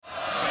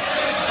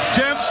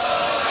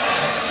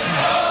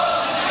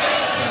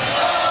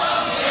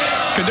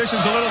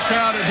conditions a little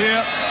crowded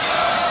here.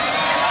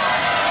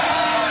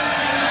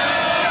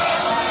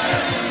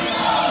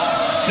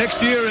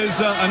 Next year is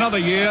another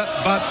year,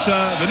 but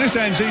the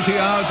Nissan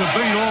GTRs have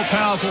been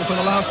all-powerful for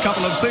the last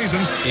couple of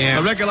seasons. Yeah.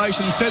 The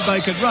regulations said they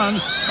could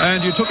run,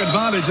 and you took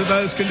advantage of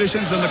those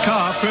conditions, and the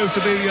car proved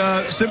to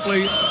be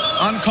simply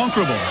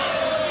unconquerable.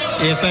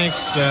 Yeah, thanks,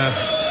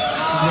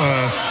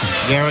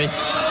 Gary.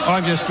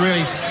 I'm just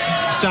really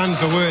stunned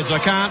for words. I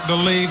can't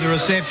believe the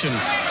reception.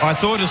 I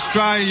thought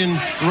Australian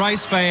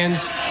race fans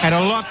had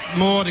a lot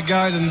more to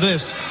go than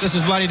this. This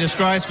is bloody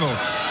disgraceful.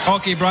 I'll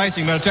keep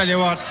racing, but I tell you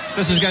what,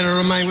 this is going to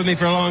remain with me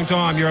for a long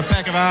time. You're a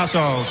pack of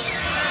arseholes.